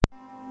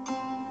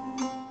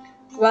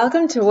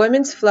Welcome to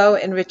Women's Flow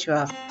and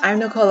Ritual. I'm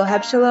Nicole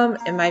Hebshalom,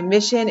 and my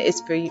mission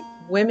is for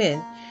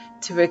women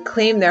to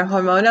reclaim their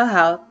hormonal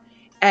health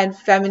and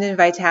feminine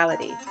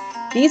vitality.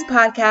 These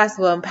podcasts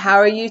will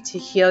empower you to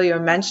heal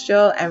your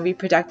menstrual and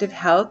reproductive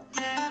health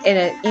in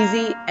an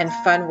easy and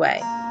fun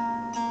way.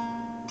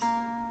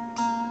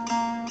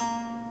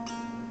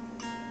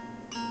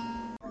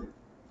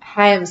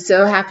 Hi, I'm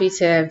so happy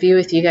to be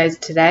with you guys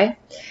today.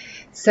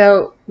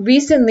 So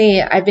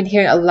recently, I've been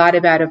hearing a lot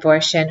about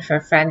abortion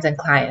from friends and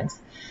clients.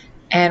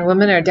 And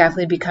women are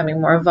definitely becoming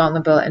more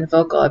vulnerable and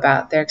vocal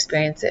about their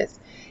experiences.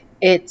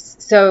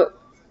 Since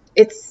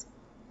it's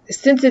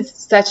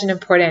such an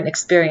important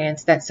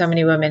experience that so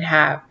many women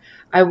have,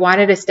 I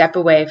wanted to step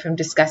away from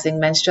discussing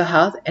menstrual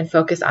health and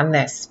focus on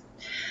this.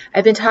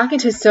 I've been talking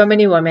to so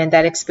many women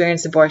that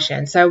experience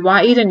abortion, so I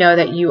want you to know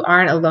that you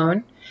aren't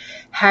alone.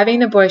 Having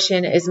an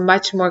abortion is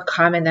much more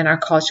common than our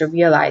culture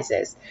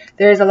realizes.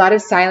 There is a lot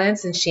of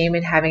silence and shame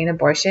in having an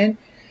abortion.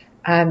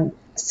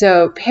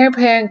 So Planned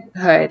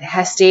Parenthood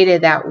has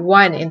stated that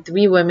 1 in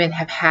 3 women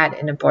have had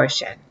an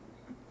abortion.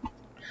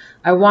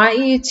 I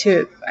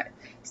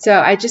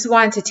just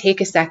want to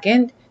take a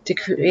second to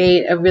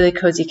create a really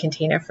cozy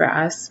container for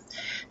us.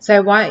 So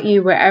I want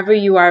you, wherever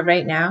you are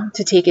right now,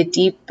 to take a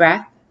deep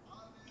breath,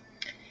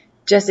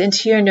 just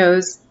into your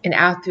nose and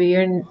out through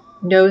your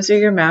nose or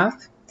your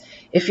mouth.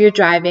 If you're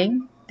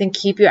driving, then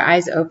keep your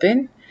eyes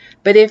open.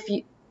 But if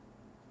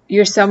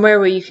you're somewhere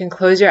where you can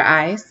close your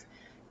eyes,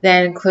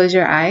 then close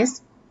your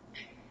eyes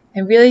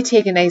and really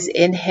take a nice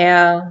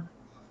inhale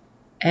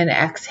and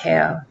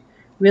exhale.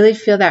 Really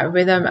feel that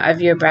rhythm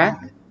of your breath.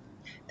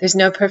 There's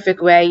no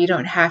perfect way. You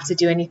don't have to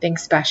do anything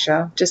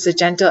special. Just a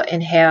gentle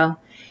inhale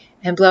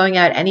and blowing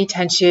out any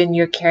tension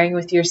you're carrying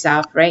with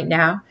yourself right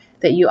now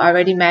that you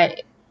already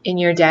met in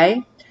your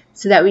day,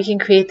 so that we can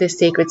create this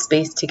sacred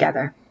space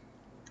together.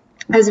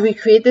 As we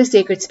create this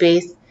sacred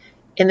space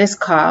in this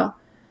call,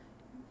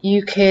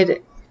 you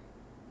could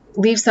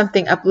leave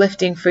something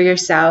uplifting for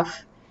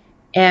yourself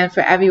and for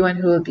everyone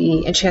who will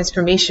be, and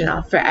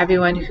transformational for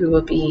everyone who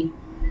will be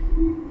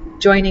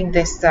joining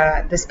this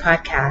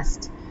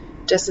podcast.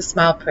 Just a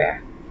small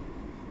prayer,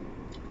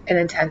 an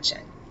intention.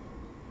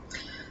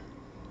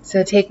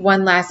 So take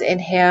one last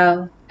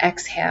inhale,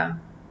 exhale,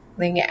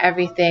 laying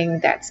everything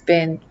that's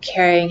been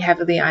carrying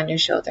heavily on your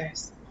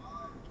shoulders.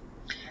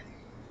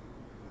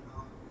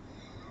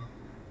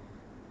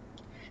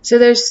 So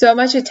there's so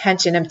much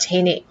attention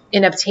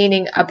in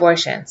obtaining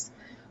abortions,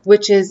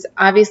 which is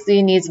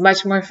obviously needs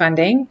much more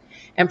funding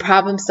and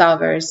problem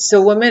solvers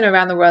so women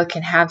around the world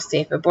can have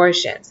safe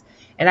abortions.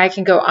 And I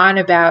can go on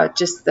about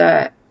just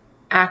the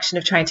action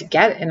of trying to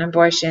get an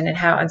abortion and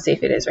how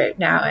unsafe it is right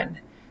now and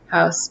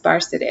how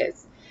sparse it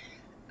is.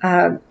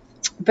 I'm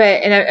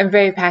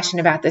very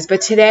passionate about this. But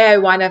today I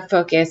want to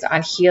focus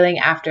on healing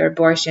after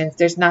abortions.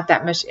 There's not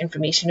that much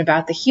information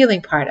about the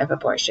healing part of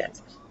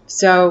abortions.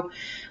 So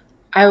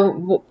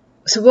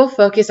we'll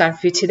focus on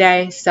food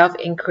today,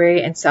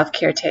 self-inquiry, and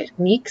self-care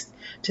techniques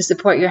to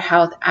support your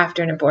health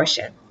after an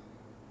abortion.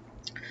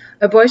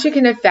 Abortion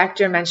can affect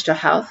your menstrual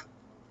health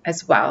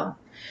as well,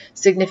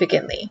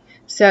 significantly.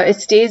 So it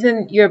stays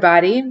in your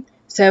body.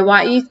 So I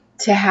want you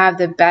to have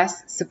the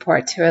best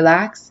support to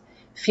relax,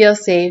 feel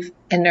safe,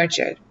 and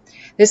nurtured.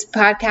 This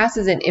podcast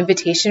is an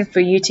invitation for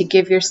you to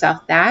give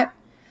yourself that.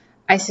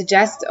 I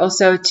suggest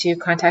also to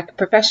contact a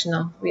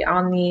professional. We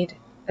all need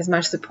as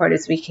much support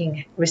as we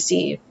can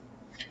receive.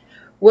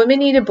 Women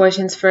need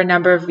abortions for a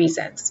number of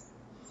reasons.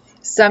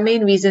 Some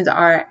main reasons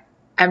are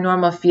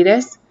abnormal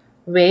fetus,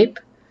 rape,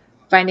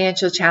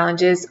 financial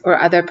challenges, or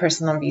other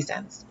personal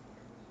reasons.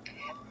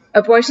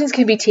 Abortions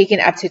can be taken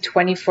up to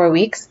 24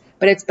 weeks,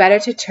 but it's better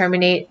to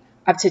terminate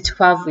up to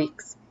 12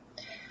 weeks.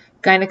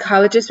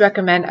 Gynecologists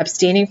recommend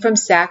abstaining from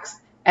sex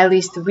at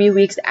least 3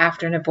 weeks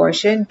after an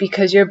abortion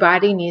because your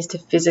body needs to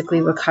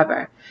physically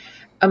recover.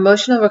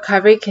 Emotional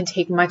recovery can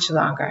take much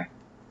longer.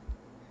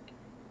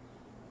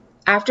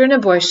 After an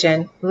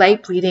abortion,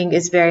 light bleeding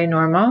is very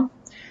normal,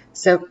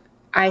 so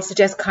I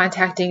suggest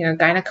contacting your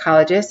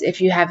gynecologist if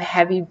you have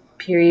heavy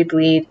period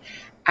bleed,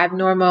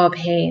 abdominal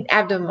pain,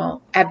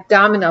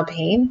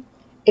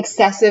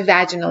 excessive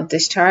vaginal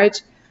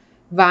discharge,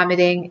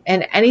 vomiting,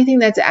 and anything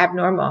that's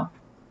abnormal.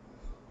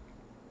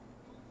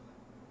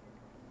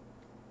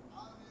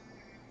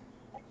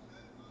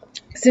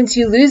 Since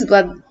you lose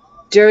blood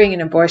during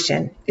an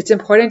abortion, it's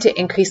important to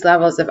increase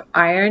levels of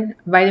iron,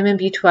 vitamin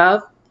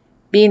B12,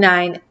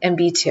 B9, and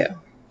B2.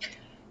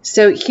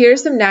 So here are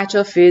some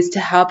natural foods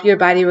to help your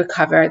body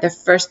recover the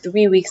first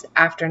 3 weeks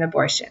after an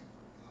abortion.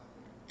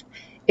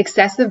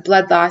 Excessive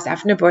blood loss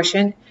after an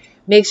abortion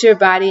makes your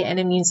body and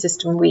immune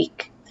system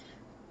weak.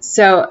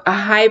 So a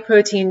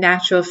high-protein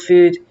natural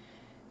food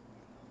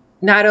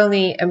not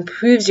only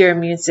improves your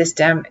immune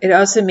system, it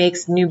also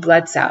makes new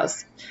blood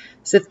cells.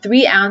 So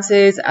 3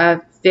 ounces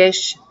of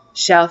fish,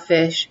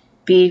 shellfish,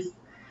 beef,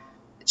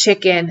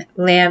 chicken,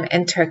 lamb,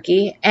 and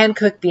turkey, and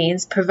cooked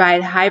beans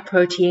provide high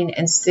protein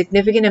and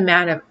significant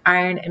amount of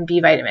iron and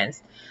B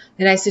vitamins.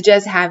 And I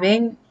suggest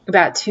having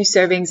about 2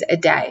 servings a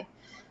day.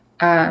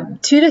 2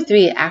 to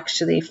 3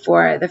 actually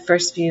for the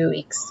first few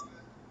weeks.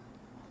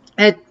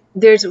 And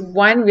there's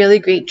one really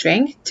great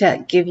drink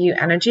to give you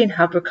energy and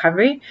help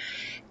recovery,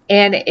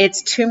 and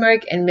it's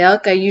turmeric and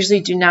milk. I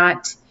usually do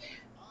not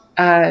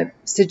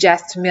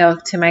suggest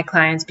milk to my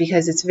clients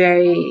because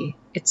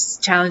it's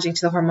challenging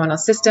to the hormonal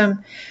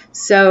system.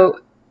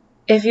 So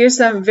if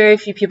very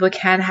few people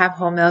can have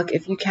whole milk,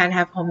 if you can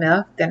have whole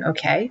milk, then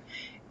okay.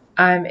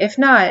 If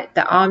not,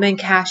 the almond,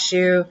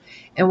 cashew,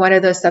 and one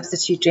of those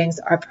substitute drinks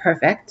are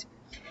perfect.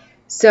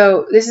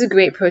 So this is a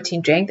great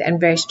protein drink and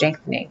very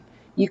strengthening.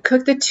 You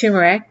cook the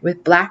turmeric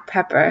with black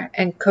pepper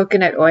and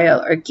coconut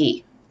oil or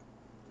ghee.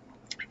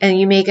 And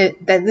you make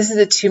this is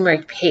a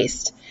turmeric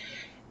paste.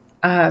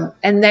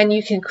 And then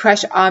you can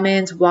crush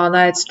almonds,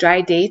 walnuts,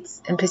 dried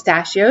dates, and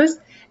pistachios,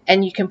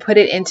 and you can put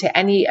it into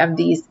any of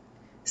these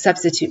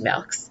substitute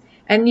milks.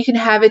 And you can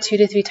have it 2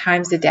 to 3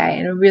 times a day,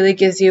 and it really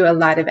gives you a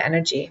lot of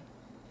energy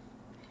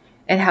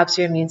and helps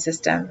your immune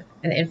system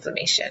and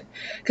inflammation.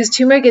 Because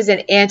turmeric is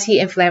an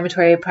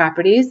anti-inflammatory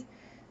properties,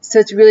 so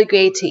it's really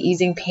great to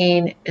easing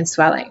pain and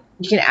swelling.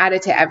 You can add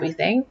it to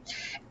everything.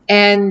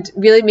 And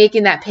really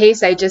making that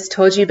paste I just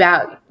told you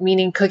about,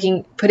 meaning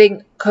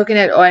putting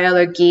coconut oil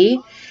or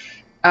ghee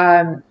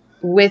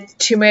with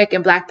turmeric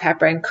and black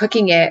pepper and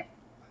cooking it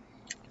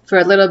for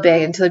a little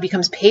bit until it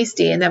becomes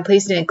pasty, and then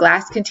placing it in a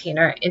glass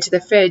container into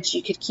the fridge.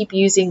 You could keep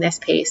using this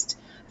paste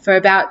for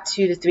about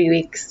 2 to 3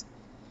 weeks.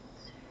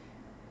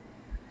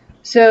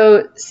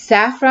 So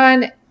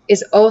saffron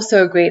is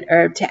also a great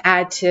herb to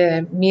add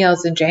to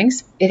meals and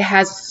drinks. It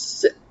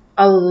has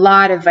a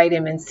lot of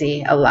vitamin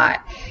C,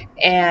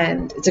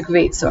 and it's a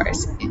great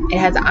source. It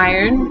has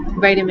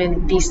iron,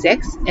 vitamin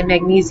B6, and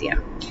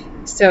magnesium.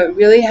 So it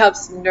really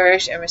helps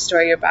nourish and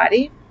restore your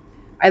body.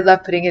 I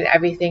love putting it in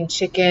everything,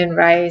 chicken,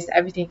 rice,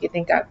 everything you can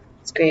think of.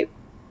 It's great.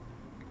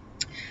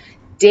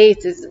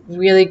 Dates is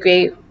really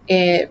great,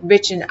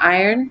 rich in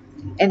iron,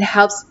 and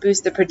helps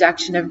boost the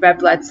production of red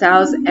blood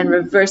cells and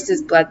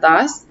reverses blood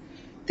loss.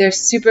 They're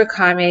super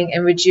calming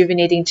and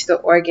rejuvenating to the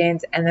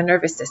organs and the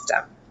nervous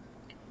system.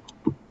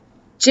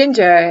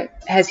 Ginger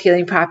has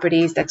healing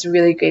properties that's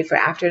really great for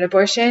after an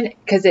abortion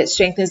because it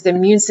strengthens the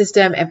immune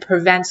system and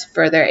prevents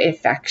further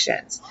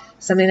infections,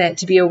 something that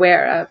to be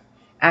aware of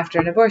after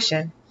an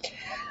abortion.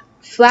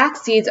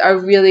 Flax seeds are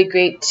really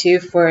great too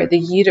for the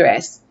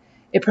uterus.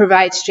 It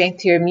provides strength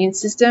to your immune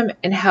system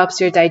and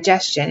helps your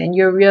digestion. And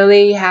you're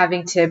really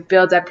having to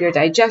build up your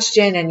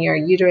digestion and your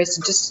uterus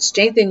and just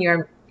strengthen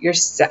your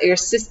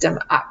system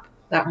up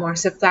a lot more.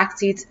 So flax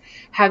seeds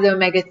have the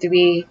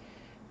omega-3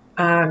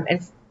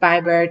 and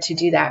fiber to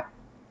do that.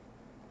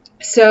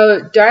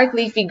 So dark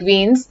leafy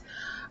greens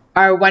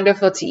are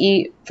wonderful to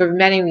eat for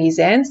many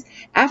reasons.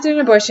 After an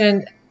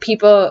abortion,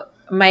 people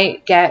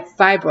might get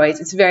fibroids.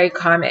 It's very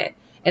common,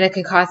 and it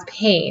can cause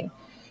pain,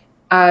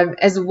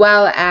 as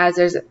well as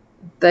there's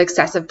the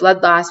excessive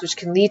blood loss, which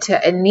can lead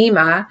to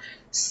anemia.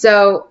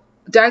 So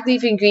dark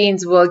leafy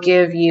greens will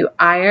give you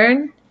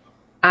iron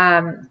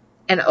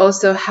and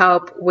also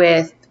help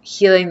with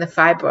healing the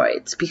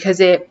fibroids because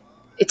it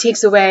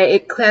takes away,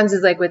 it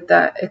cleanses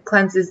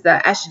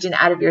the estrogen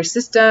out of your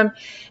system,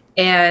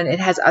 and it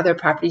has other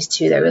properties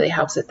too that really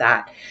helps with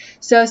that.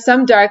 So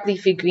some dark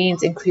leafy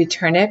greens include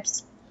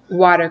turnips,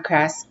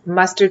 watercress,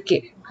 mustard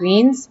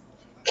greens,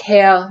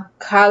 kale,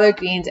 collard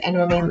greens, and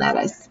romaine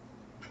lettuce.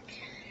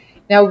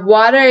 Now,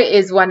 water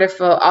is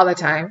wonderful all the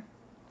time,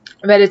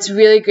 but it's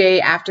really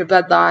great after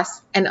blood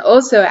loss. And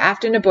also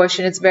after an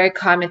abortion, it's very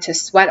common to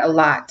sweat a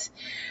lot.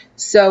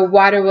 So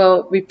water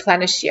will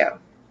replenish you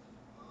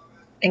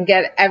and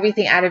get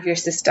everything out of your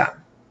system.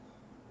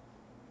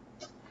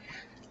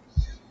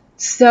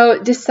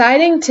 So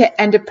deciding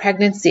to end a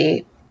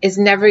pregnancy is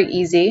never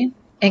easy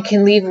and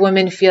can leave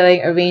women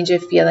feeling a range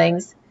of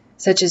feelings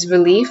such as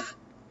relief,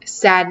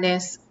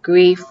 sadness,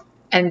 grief,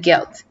 and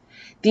guilt.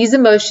 These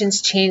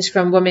emotions change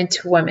from woman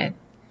to woman.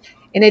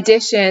 In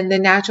addition, the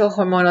natural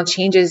hormonal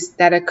changes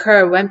that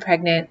occur when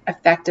pregnant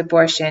affect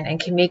abortion and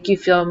can make you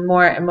feel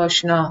more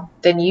emotional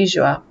than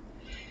usual.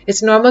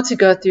 It's normal to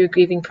go through a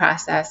grieving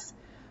process,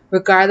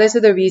 regardless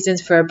of the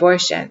reasons for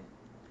abortion.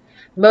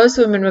 Most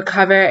women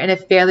recover in a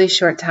fairly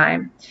short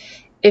time.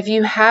 If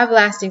you have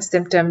lasting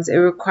symptoms, it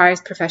requires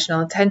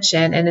professional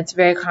attention, and it's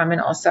very common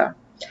also.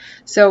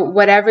 So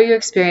whatever you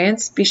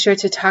experience, be sure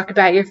to talk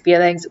about your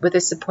feelings with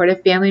a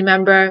supportive family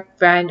member,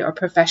 friend, or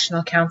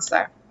professional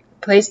counselor.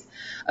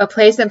 A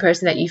place and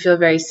person that you feel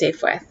very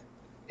safe with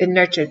and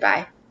nurtured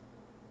by.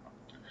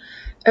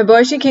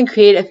 Abortion can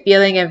create a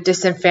feeling of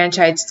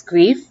disenfranchised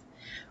grief,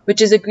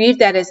 which is a grief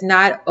that is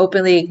not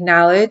openly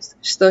acknowledged,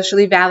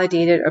 socially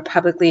validated, or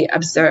publicly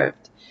observed.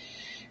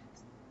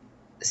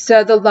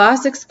 So the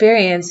loss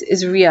experience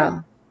is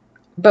real,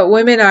 but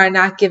women are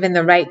not given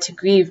the right to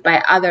grieve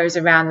by others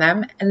around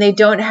them, and they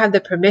don't have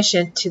the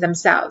permission to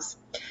themselves.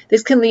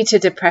 This can lead to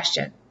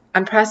depression.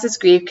 Unprocessed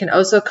grief can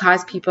also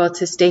cause people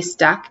to stay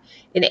stuck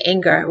in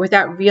anger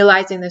without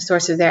realizing the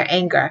source of their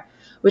anger,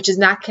 which is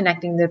not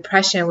connecting the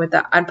depression with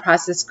the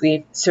unprocessed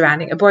grief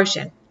surrounding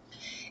abortion.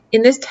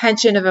 In this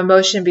tension of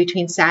emotion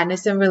between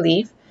sadness and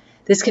relief,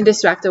 this can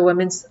disrupt a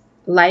woman's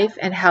life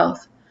and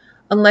health.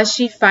 Unless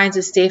she finds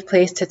a safe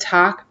place to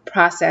talk,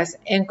 process,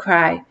 and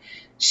cry,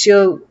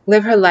 she'll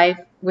live her life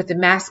with the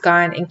mask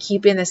on and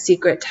keeping the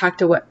secret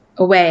tucked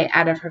away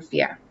out of her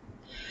fear.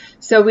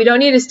 So we don't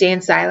need to stay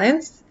in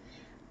silence.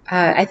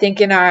 I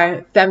think in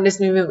our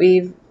feminist movement,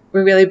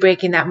 we're really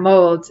breaking that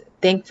mold,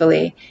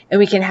 thankfully, and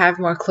we can have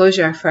more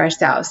closure for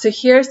ourselves. So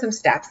here are some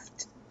steps.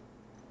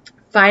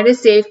 Find a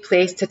safe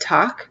place to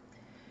talk,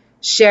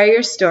 share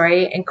your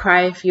story, and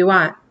cry if you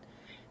want.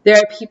 There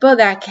are people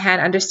that can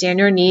understand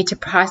your need to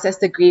process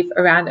the grief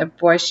around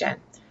abortion.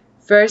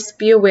 First,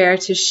 be aware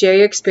to share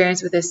your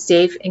experience with a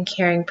safe and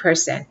caring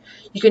person.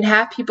 You can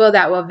have people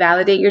that will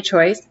validate your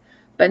choice,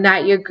 but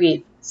not your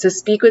grief. So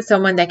speak with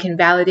someone that can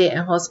validate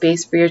and hold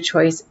space for your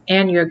choice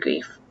and your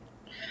grief.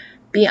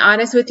 Be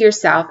honest with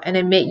yourself and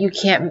admit you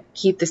can't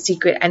keep the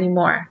secret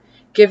anymore.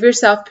 Give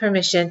yourself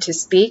permission to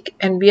speak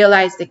and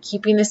realize that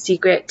keeping the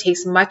secret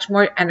takes much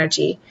more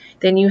energy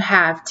than you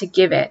have to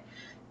give it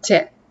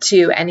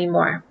to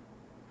anymore.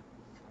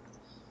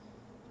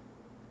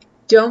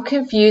 Don't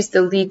confuse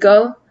the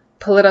legal,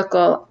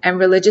 political, and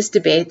religious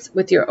debates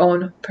with your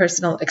own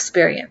personal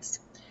experience.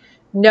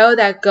 Know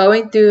that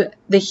going through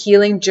the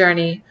healing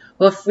journey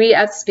will free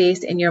up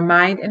space in your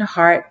mind and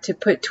heart to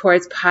put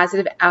towards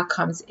positive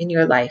outcomes in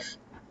your life.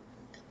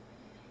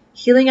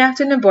 Healing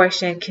after an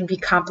abortion can be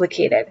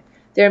complicated.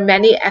 There are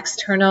many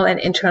external and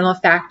internal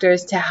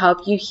factors to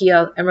help you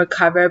heal and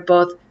recover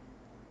both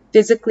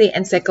physically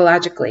and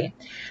psychologically.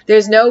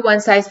 There's no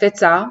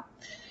one-size-fits-all,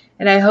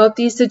 and I hope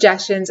these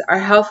suggestions are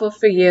helpful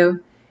for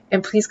you,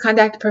 and please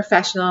contact a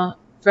professional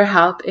for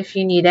help if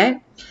you need it.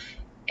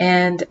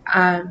 And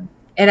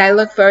I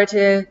look forward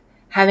to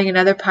having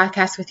another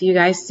podcast with you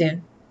guys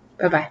soon.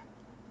 Bye-bye.